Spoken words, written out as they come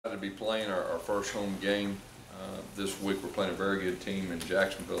To be playing our first home game this week. We're playing a very good team in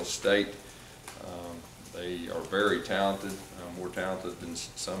Jacksonville State. They are very talented, more talented than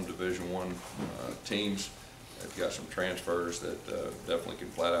some Division I teams. They've got some transfers that definitely can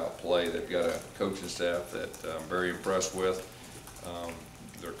flat out play. They've got a coaching staff that I'm very impressed with.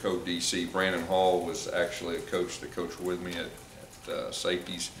 Their co-DC, Brandon Hall, was actually a coach that coached with me at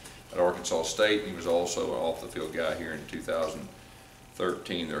safeties at Arkansas State. He was also an off-the-field guy here in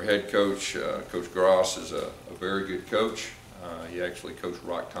 2013. Their head coach, Coach Gross, is a very good coach. He actually coached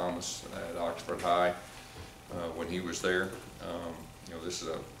Rock Thomas at Oxford High when he was there. You know, this is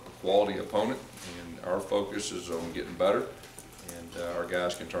a quality opponent, and our focus is on getting better. And our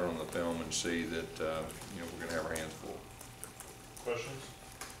guys can turn on the film and see that you know, we're going to have our hands full. Questions?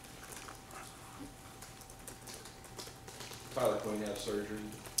 Tyler Quinn had surgery?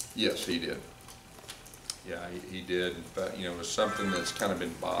 Yes, he did. Yeah, he did. But you know, it was something that's kind of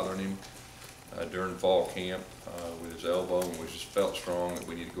been bothering him during fall camp with his elbow, and we just felt strong that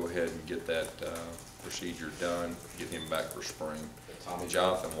we need to go ahead and get that procedure done, get him back for spring.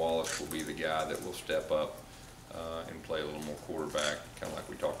 Jonathan Wallace will be the guy that will step up and play a little more quarterback, kind of like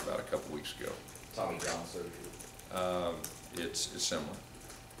we talked about a couple weeks ago. Tommy John surgery? It's similar.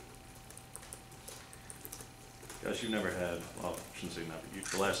 Gus, you've never had, well, I shouldn't say never,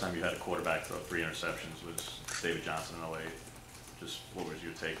 the last time you had a quarterback throw 3 interceptions was David Johnson in 08. Just what was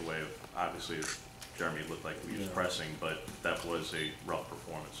your takeaway of, obviously Jeremy looked like he was pressing, but that was a rough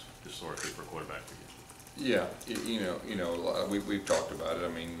performance historically for a quarterback for you. Yeah, you know, we've talked about it. I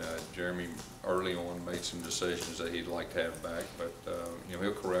mean, Jeremy early on made some decisions that he'd like to have back, but you know,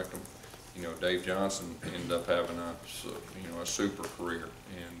 he'll correct them. You know, Dave Johnson ended up having a super career,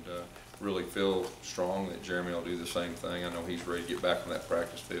 and really feel strong that Jeremy will do the same thing. I know he's ready to get back on that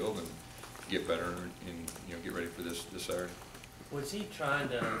practice field and get better, and you know, get ready for this Saturday. Was he trying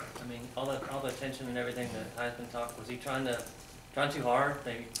to? I mean, all the attention and everything that has been talked. Was he trying too hard?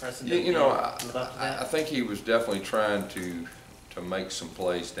 Maybe pressing. Yeah, you know, I think he was definitely trying to make some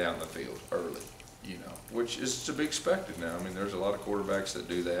plays down the field early. You know, which is to be expected now. I mean, there's a lot of quarterbacks that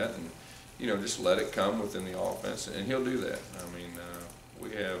do that, and you know, just let it come within the offense, and he'll do that. I mean,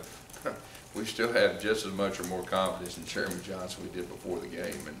 we still have just as much or more confidence in Jeremy Johnson we did before the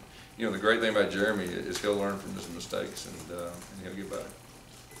game, and you know, the great thing about Jeremy is he'll learn from his mistakes, and he'll get better.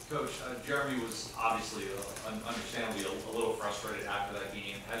 Coach, Jeremy was obviously, understandably, a little frustrated after that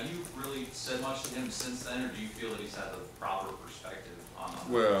game. Have you really said much to him since then, or do you feel that he's had the proper perspective on that?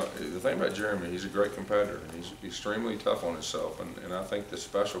 Well, the thing about Jeremy, he's a great competitor, and he's extremely tough on himself, and I think the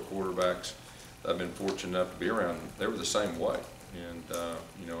special quarterbacks that I've been fortunate enough to be around, they were the same way. And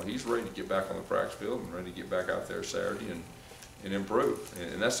you know, he's ready to get back on the practice field and ready to get back out there Saturday and improve.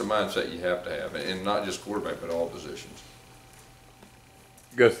 And that's the mindset you have to have, and not just quarterback, but all positions.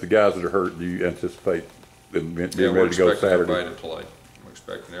 Gus, the guys that are hurt, do you anticipate them being we're ready to go Saturday? Everybody to play. We're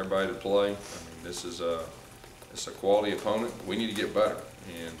expecting everybody to play. I mean, this is it's a quality opponent. We need to get better,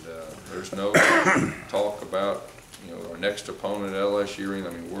 and there's no talk about, you know, our next opponent at LSU. I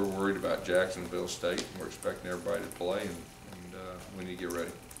mean, we're worried about Jacksonville State, and we're expecting everybody to play, and we need to get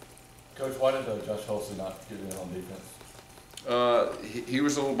ready. Coach, why did Josh Hulsey not get in on defense? He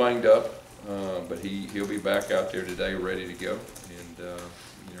was a little banged up, but he'll be back out there today, ready to go. And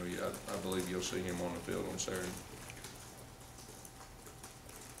you know, I believe you'll see him on the field on Saturday.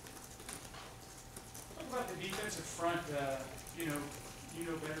 Talk about the defensive front. You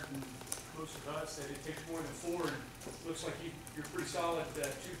know better than most of us that it takes more than 4, and looks like you're pretty solid 2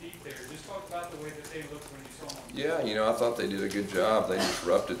 deep there. Just talk about the way that they looked when you saw them. Yeah, you know, I thought they did a good job. They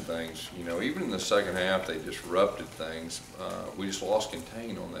disrupted things. You know, even in the second half, they disrupted things. We just lost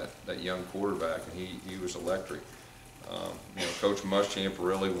contain on that young quarterback, and he was electric. You know, Coach Muschamp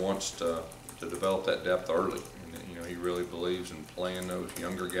really wants to develop that depth early, and you know, he really believes in playing those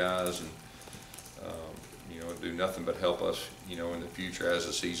younger guys, and you know, do nothing but help us, you know, in the future as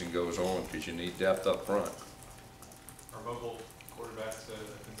the season goes on, because you need depth up front. Are mobile quarterbacks a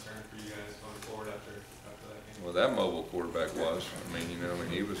concern for you guys going forward after that game? Well, that mobile quarterback was. I mean, you know,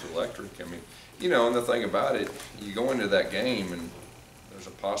 he was electric. I mean, you know, and the thing about it, you go into that game and there's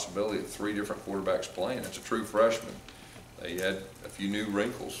a possibility of 3 different quarterbacks playing. It's a true freshman. They had a few new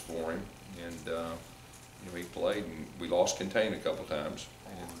wrinkles for him, and you know, he played, and we lost contain a couple times.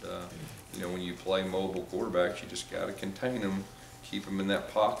 And you know, when you play mobile quarterbacks, you just got to contain them, keep them in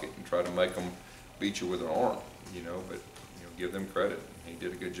that pocket, and try to make them beat you with an arm. You know, but you know, give them credit. He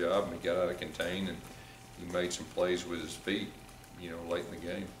did a good job, and he got out of contain, and he made some plays with his feet, you know, late in the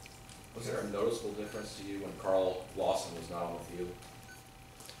game. Was there a noticeable difference to you when Carl Lawson was not on the field?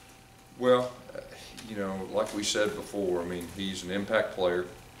 Well, you know, like we said before, I mean, he's an impact player.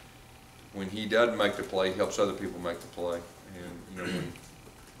 when he doesn't make the play, he helps other people make the play. And, you know, when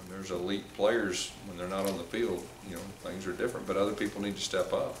there's elite players, when they're not on the field, you know, things are different, but other people need to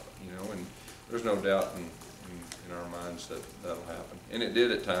step up, you know, and there's no doubt in our minds that that'll happen. And it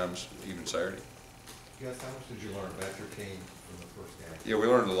did at times, even Saturday. Gus, how much did you learn about your team from the first game? Yeah, we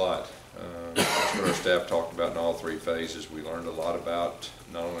learned a lot. That's what our staff talked about in all three phases. We learned a lot about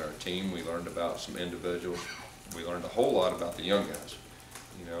not only our team, we learned about some individuals. We learned a whole lot about the young guys,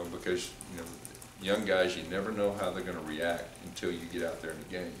 you know, because, you know, young guys, you never know how they're going to react until you get out there in the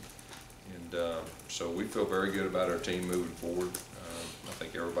game. And so we feel very good about our team moving forward. I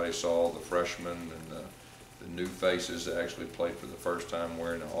think everybody saw the freshmen and the new faces that actually played for the first time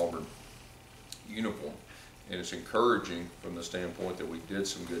wearing an Auburn uniform. And it's encouraging from the standpoint that we did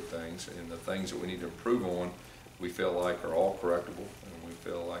some good things, and the things that we need to improve on, we feel like are all correctable, and we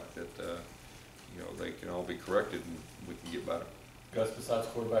feel like that, you know, they can all be corrected and we can get better. Gus, besides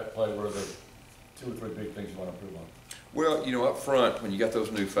quarterback play, what are the 2 or 3 big things you want to improve on? Well, you know, up front, when you got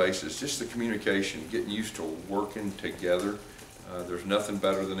those new faces, just the communication, getting used to working together. There's nothing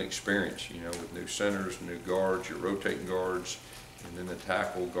better than experience, you know, with new centers, new guards, your rotating guards, and then the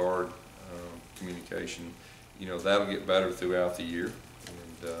tackle guard communication. You know, that'll get better throughout the year,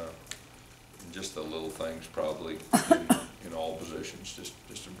 and just the little things probably in all positions,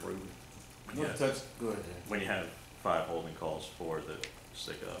 just improving. Yeah. Go ahead, Dan. When you have 5 holding calls, 4 that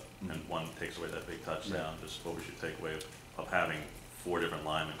stick up, and 1 takes away that big touchdown, just what was your takeaway of having 4 different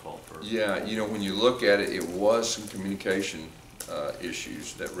linemen called for? Yeah, you know, when you look at it, it was some communication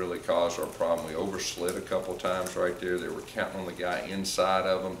issues that really caused our problem. We overslid a couple times right there. They were counting on the guy inside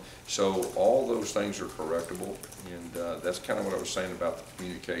of them. So all those things are correctable, and that's kind of what I was saying about the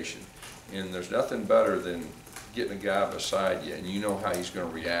communication. And there's nothing better than getting a guy beside you, and you know how he's going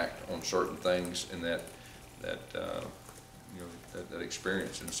to react on certain things in that you know, that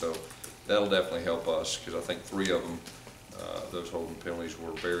experience. And so that'll definitely help us, because I think 3 of them, those holding penalties,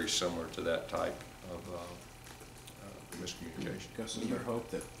 were very similar to that type of miscommunication. Gus, is there hope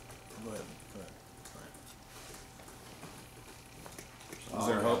that, go ahead. Is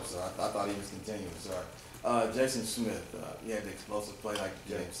there hope? I thought he was continuing, sorry. Jason Smith, he had the explosive play like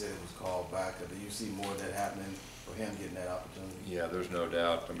James said, it was called back. Do you see more of that happening for him getting that opportunity? Yeah, there's no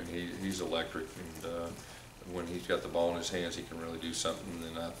doubt. I mean, he's electric, and when he's got the ball in his hands, he can really do something.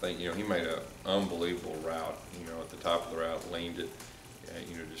 And I think, you know, he made an unbelievable route, you know, at the top of the route, leaned it,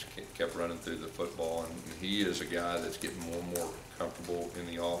 you know, just kept running through the football. And he is a guy that's getting more and more comfortable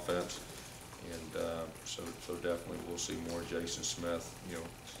in the offense. And so definitely we'll see more Jason Smith, you know,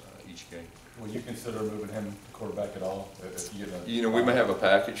 each game. Will you consider moving him to quarterback at all? If you get You know, we may have a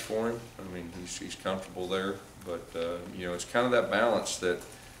package for him. I mean, he's comfortable there, but you know, it's kind of that balance that,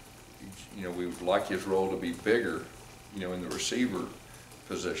 you know, we would like his role to be bigger, you know, in the receiver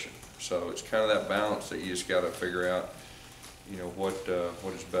position. So it's kind of that balance that you just got to figure out, you know, what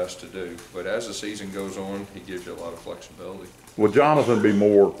is best to do. But as the season goes on, he gives you a lot of flexibility. Will Jonathan be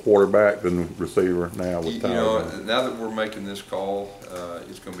more quarterback than receiver now with You Tyler? know, now that we're making this call,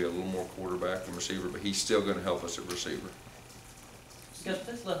 it's going to be a little more quarterback than receiver, but he's still going to help us at receiver. Gus,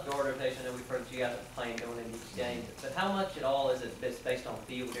 this left guard rotation, I know we've heard you guys are playing going into each game, but how much at all is it based on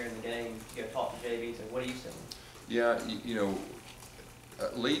field during the game? You go talk to JVs, and what are you seeing? Yeah, you know,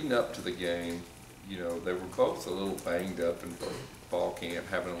 leading up to the game, you know, they were both a little banged up in fall camp,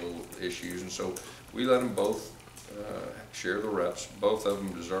 having a little issues, and so we let them both share the reps. Both of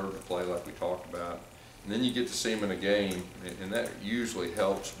them deserve to play like we talked about. And then you get to see them in a game, and that usually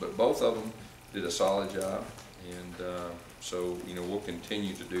helps, but both of them did a solid job, and so, you know, we'll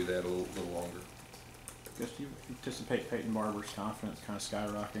continue to do that a little longer. Guess do you anticipate Peyton Barber's confidence kind of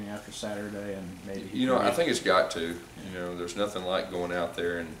skyrocketing after Saturday, and maybe You know, I think it's got to. You know, there's nothing like going out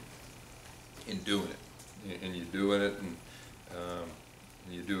there and doing it, and you're doing it, and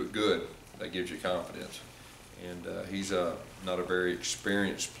you do it good. That gives you confidence. And he's not a very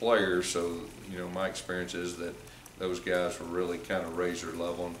experienced player, so, you know, my experience is that those guys will really kind of raise their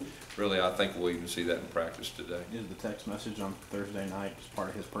level, and really I think we'll even see that in practice today. Is the text message on Thursday night just part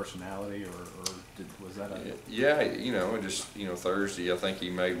of his personality, or was that a... Yeah, you know, just, you know, Thursday, I think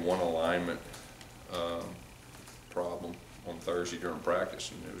he made one alignment problem on Thursday during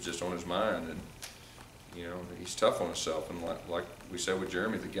practice, and it was just on his mind. And, you know, he's tough on himself, and like we said with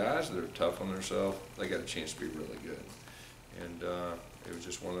Jeremy, the guys that are tough on themselves, they got a chance to be really good. And it was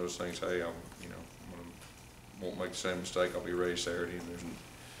just one of those things, hey, won't make the same mistake, I'll be ready Saturday, and there's, you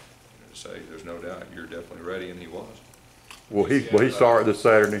know, to say there's no doubt you're definitely ready, and he was. Will he start this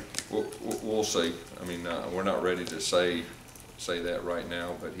Saturday? We'll see. I mean, we're not ready to say that right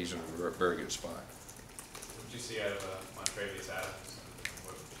now, but he's in a very good spot. What did you see out of Montrevious Adams?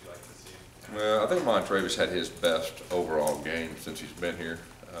 What would you like to see him Well, I think Montravis had his best overall game since he's been here.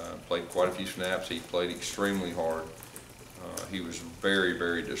 Played quite a few snaps. He played extremely hard. He was very,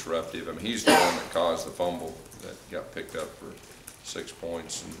 very disruptive. I mean, he's the one that caused the fumble that got picked up for 6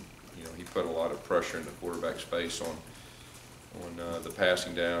 points, and you know, he put a lot of pressure in the quarterback's face on the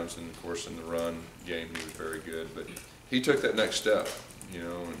passing downs, and of course in the run game he was very good. But he took that next step, you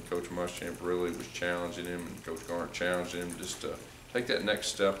know, and Coach Muschamp really was challenging him, and Coach Garnett challenged him just to take that next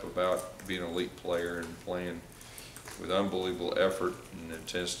step about being an elite player and playing with unbelievable effort and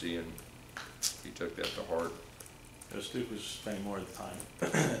intensity, and he took that to heart. Duke was spending more of the time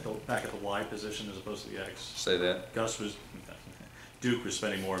back at the Y position as opposed to the X. Say that? Duke was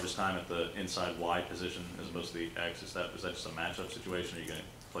spending more of his time at the inside Y position as opposed to the X. Was that just a matchup situation, or are you going to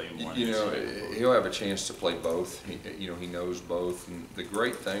play him more? You know, he'll have a chance to play both. You know, he knows both. And the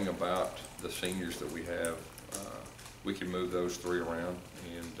great thing about the seniors that we have, we can move those three around,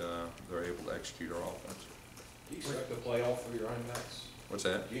 and they're able to execute our offense. Do you expect to play all three running backs? What's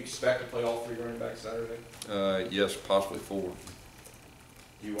that? Do you expect to play all three running backs Saturday? Yes, possibly 4.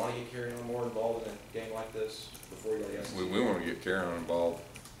 Do you want to get Carrion more involved in a game like this before you go to SEC? We want to get Carrion involved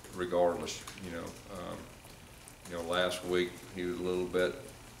regardless. You know, last week he was a little bit,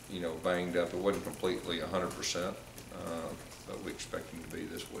 you know, banged up. It wasn't completely 100%, but we expect him to be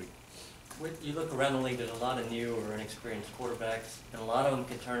this week. When you look around the league, there's a lot of new or inexperienced quarterbacks, and a lot of them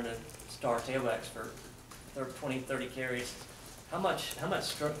can turn to star tailbacks for 20, 30 carries. How much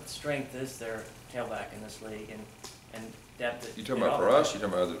strength is their tailback in this league, and depth? You talking about for us? You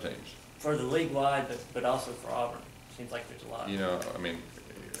talking about other teams? For the league wide, but also for Auburn. Seems like there's a lot. You know, I mean,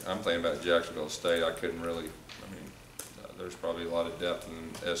 I'm thinking about Jacksonville State. I couldn't really. I mean, there's probably a lot of depth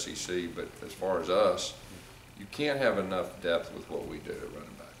in SEC, but as far as us, you can't have enough depth with what we do at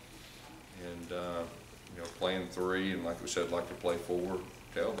running back. And you know, playing 3, and like we said, like to play 4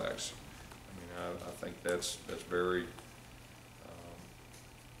 tailbacks. I mean, I think that's very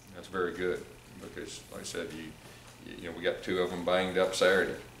good, because like I said, you know, we got 2 of them banged up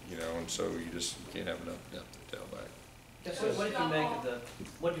Saturday, you know, and so you can't have enough depth to tailback. What did you make of the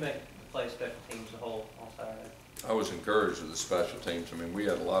play of special teams as a whole on Saturday? I was encouraged with the special teams. I mean, we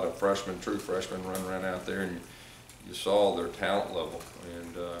had a lot of true freshmen running around out there, and you saw their talent level.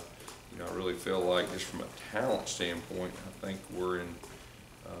 And you know, I really feel like just from a talent standpoint, I think we're in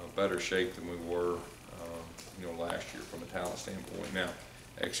better shape than we were, you know, last year from a talent standpoint. Now,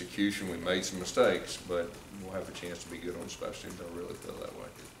 execution, we made some mistakes, but we'll have a chance to be good on special teams. I really feel that way.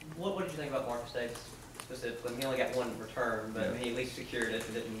 What did you think about Marcus Davis specifically? He only got 1 return, but Yeah. he at least secured it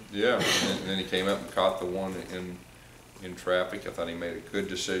and didn't. Yeah, and then he came up and caught the one in traffic. I thought he made a good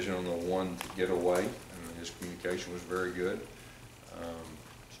decision on the one to get away, and his communication was very good.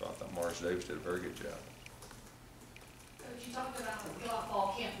 So I thought Marcus Davis did a very good job. Coach, you talked about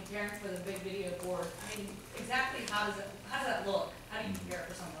fall camp preparing for the big video board. I mean, exactly how does that look? How do you prepare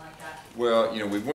for something like that? Well, you know, we